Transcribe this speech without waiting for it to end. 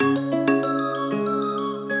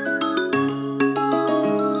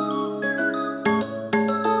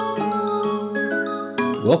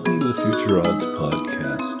Welcome to the Future Odds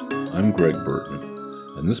Podcast. I'm Greg Burton,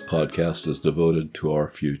 and this podcast is devoted to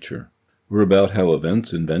our future. We're about how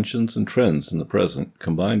events, inventions, and trends in the present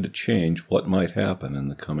combine to change what might happen in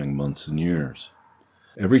the coming months and years.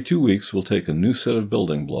 Every 2 weeks, we'll take a new set of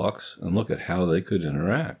building blocks and look at how they could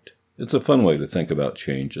interact. It's a fun way to think about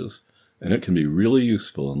changes, and it can be really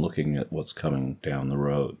useful in looking at what's coming down the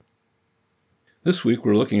road. This week,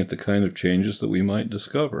 we're looking at the kind of changes that we might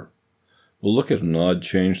discover. We'll look at an odd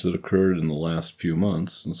change that occurred in the last few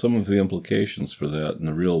months and some of the implications for that in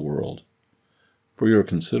the real world. For your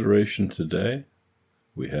consideration today,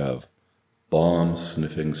 we have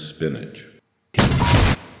bomb-sniffing spinach.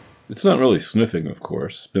 It's not really sniffing, of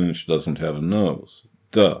course. Spinach doesn't have a nose.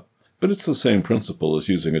 Duh. But it's the same principle as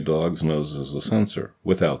using a dog's nose as a sensor,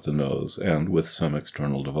 without the nose and with some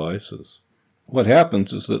external devices. What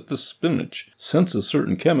happens is that the spinach senses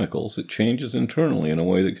certain chemicals it changes internally in a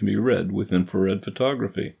way that can be read with infrared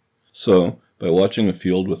photography. So, by watching a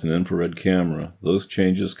field with an infrared camera, those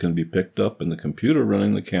changes can be picked up and the computer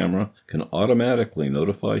running the camera can automatically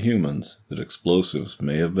notify humans that explosives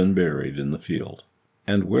may have been buried in the field,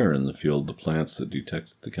 and where in the field the plants that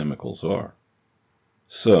detected the chemicals are.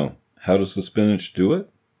 So, how does the spinach do it?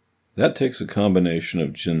 That takes a combination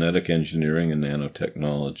of genetic engineering and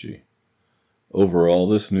nanotechnology. Overall,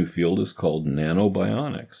 this new field is called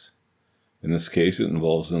nanobionics. In this case, it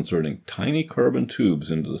involves inserting tiny carbon tubes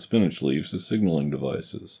into the spinach leaves as signaling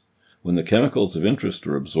devices. When the chemicals of interest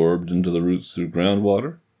are absorbed into the roots through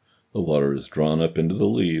groundwater, the water is drawn up into the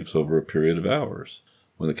leaves over a period of hours.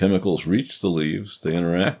 When the chemicals reach the leaves, they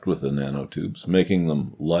interact with the nanotubes, making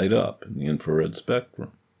them light up in the infrared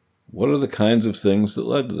spectrum. What are the kinds of things that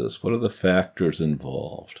led to this? What are the factors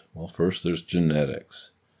involved? Well, first there's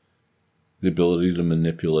genetics. The ability to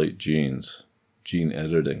manipulate genes, gene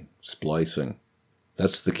editing, splicing.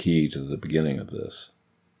 That's the key to the beginning of this.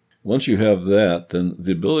 Once you have that, then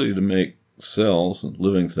the ability to make cells and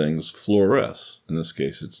living things fluoresce. In this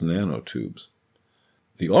case, it's nanotubes.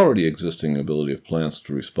 The already existing ability of plants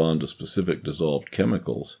to respond to specific dissolved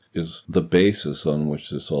chemicals is the basis on which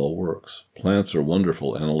this all works. Plants are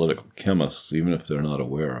wonderful analytical chemists, even if they're not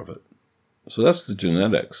aware of it. So that's the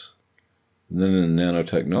genetics. And then in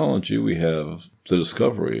nanotechnology, we have the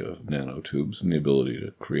discovery of nanotubes and the ability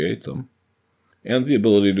to create them, and the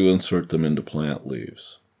ability to insert them into plant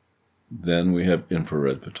leaves. Then we have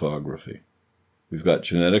infrared photography. We've got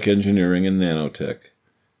genetic engineering and nanotech,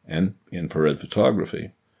 and infrared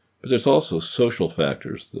photography, but there's also social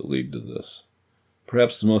factors that lead to this.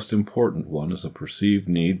 Perhaps the most important one is a perceived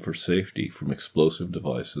need for safety from explosive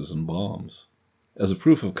devices and bombs. As a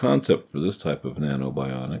proof of concept for this type of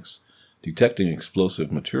nanobionics, detecting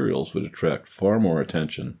explosive materials would attract far more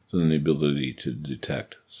attention than the ability to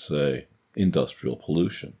detect, say, industrial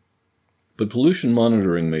pollution. But pollution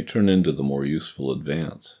monitoring may turn into the more useful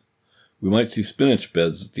advance. We might see spinach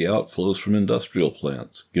beds at the outflows from industrial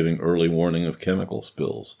plants, giving early warning of chemical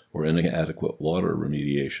spills or inadequate water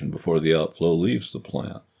remediation before the outflow leaves the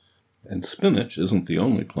plant. And spinach isn't the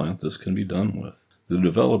only plant this can be done with. The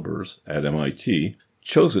developers at MIT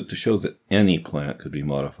chose it to show that any plant could be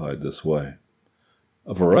modified this way.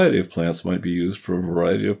 A variety of plants might be used for a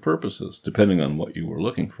variety of purposes, depending on what you were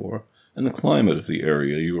looking for and the climate of the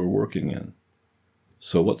area you were working in.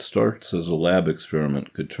 So what starts as a lab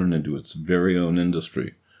experiment could turn into its very own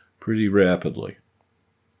industry pretty rapidly.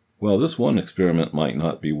 While this one experiment might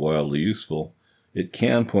not be wildly useful, it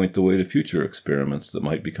can point the way to future experiments that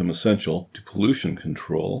might become essential to pollution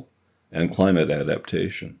control and climate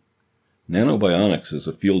adaptation. Nanobionics is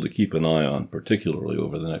a field to keep an eye on, particularly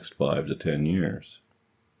over the next 5 to 10 years.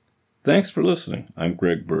 Thanks for listening. I'm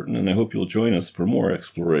Greg Burton, and I hope you'll join us for more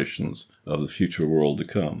explorations of the future world to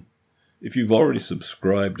come. If you've already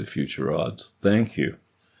subscribed to Future Odds, thank you.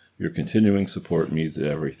 Your continuing support means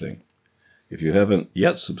everything. If you haven't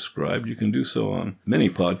yet subscribed, you can do so on many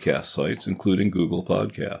podcast sites, including Google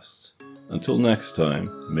Podcasts. Until next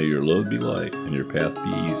time, may your load be light and your path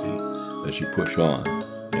be easy as you push on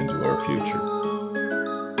into our future.